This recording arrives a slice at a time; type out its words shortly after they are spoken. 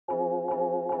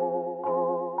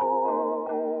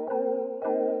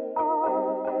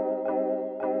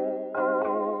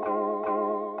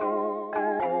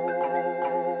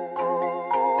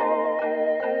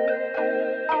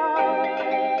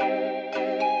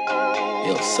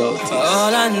Yo, so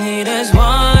all I need is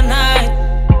one night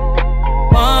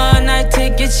to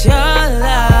get your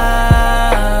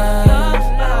love.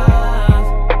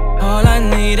 All I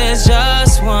need is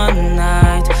just one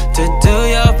night to do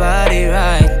your body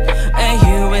right, and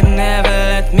you would never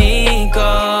let me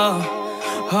go.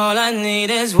 All I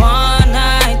need is one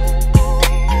night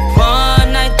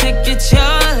to get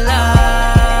your love.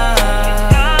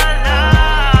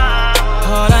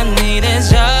 All I need is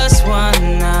just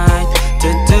one night to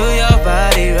do your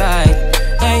body right,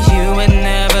 and you would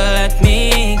never let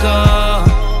me go.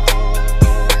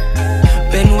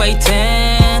 Been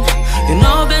waiting, you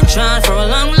know, been trying for a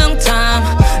long, long time.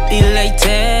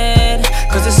 Elated,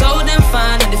 cause it's so damn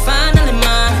fine and they finally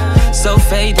mine. So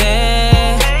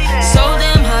faded, so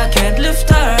damn high, can't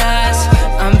lift our eyes.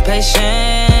 I'm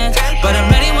patient, but I'm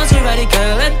ready once you're ready,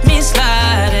 girl, let me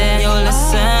slide in. Yo,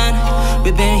 listen,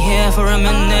 we've been here for a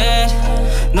minute.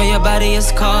 Know your body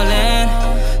is calling,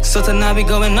 so tonight we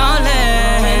going all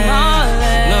in.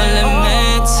 No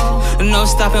limits, no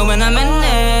stopping when I'm in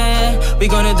it. We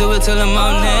gonna do it till the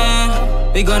morning.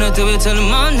 We gonna do it till the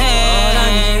morning. All I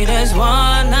need is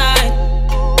one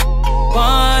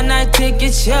night to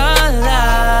get your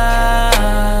love.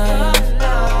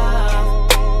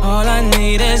 All I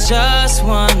need is just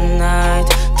one night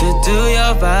to do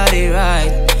your body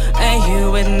right, and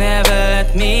you would never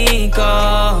let me go.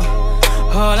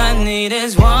 All I need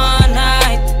is one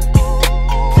night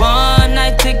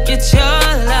to get your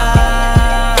love.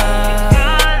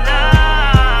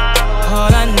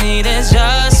 All I need is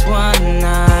just one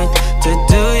night to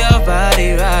do your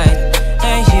body right,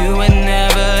 and you would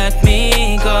never let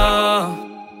me go.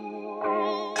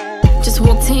 Just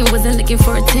walked in, wasn't looking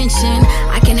for attention.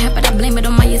 I can't help it, I blame it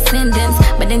on my ascendants.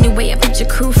 But anyway, I picture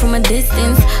crew from a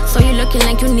distance. So you're looking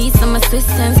like you need some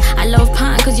assistance. I love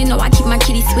pine, cause you know I keep my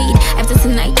kitty sweet. After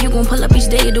tonight, you gon' pull up each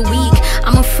day of the week.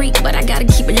 I'm a freak, but I gotta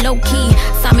keep it low-key.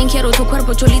 Saben quiero tu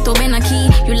cuerpo cholito, ven aquí.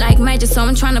 You like magic, so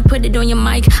I'm tryna put it on your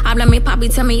mic. Háblame, papi,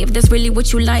 tell me if that's really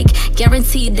what you like.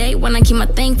 Guaranteed day when I keep my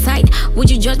thing tight.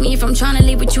 Would you judge me if I'm tryna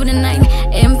leave with you tonight?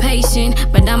 Impatient,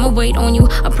 but I'ma wait on you.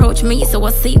 Approach me, so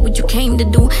I see what you came to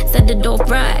do. Set the door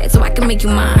right, so I can make you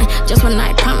mine. Just one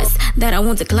night, promise that I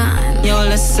won't decline. Yo,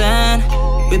 listen,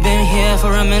 we've been here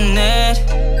for a minute.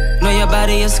 Know your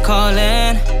body is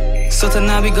calling, so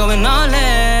tonight we going all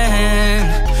in.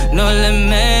 No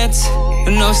limits,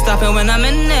 no stopping when I'm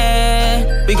in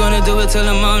it. We gonna do it till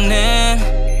the morning.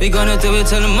 We gonna do it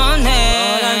till the morning.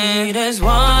 All I need is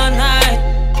one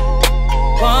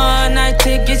night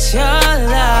to get your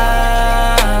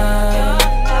love.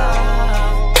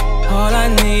 All I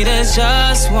need is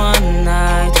just one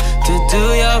night to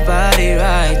do your body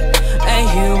right, and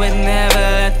you would never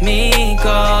let me go.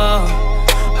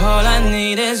 All I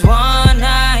need is one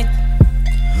night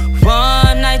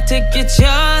to get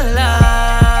your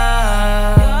love.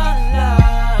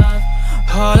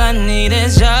 All I need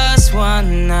is just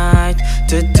one night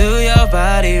to do your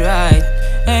body right,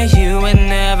 and you would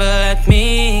never let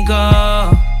me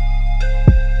go.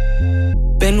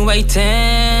 Been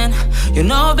waiting, you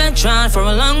know, been trying for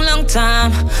a long, long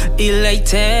time.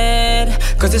 Elated,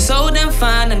 cause it's so damn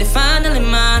fine and they finally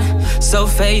mine. So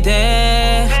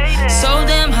faded, so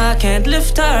damn high, can't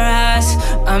lift our eyes.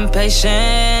 I'm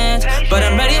patient, but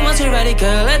I'm ready once you're ready,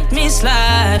 girl, let me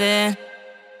slide in.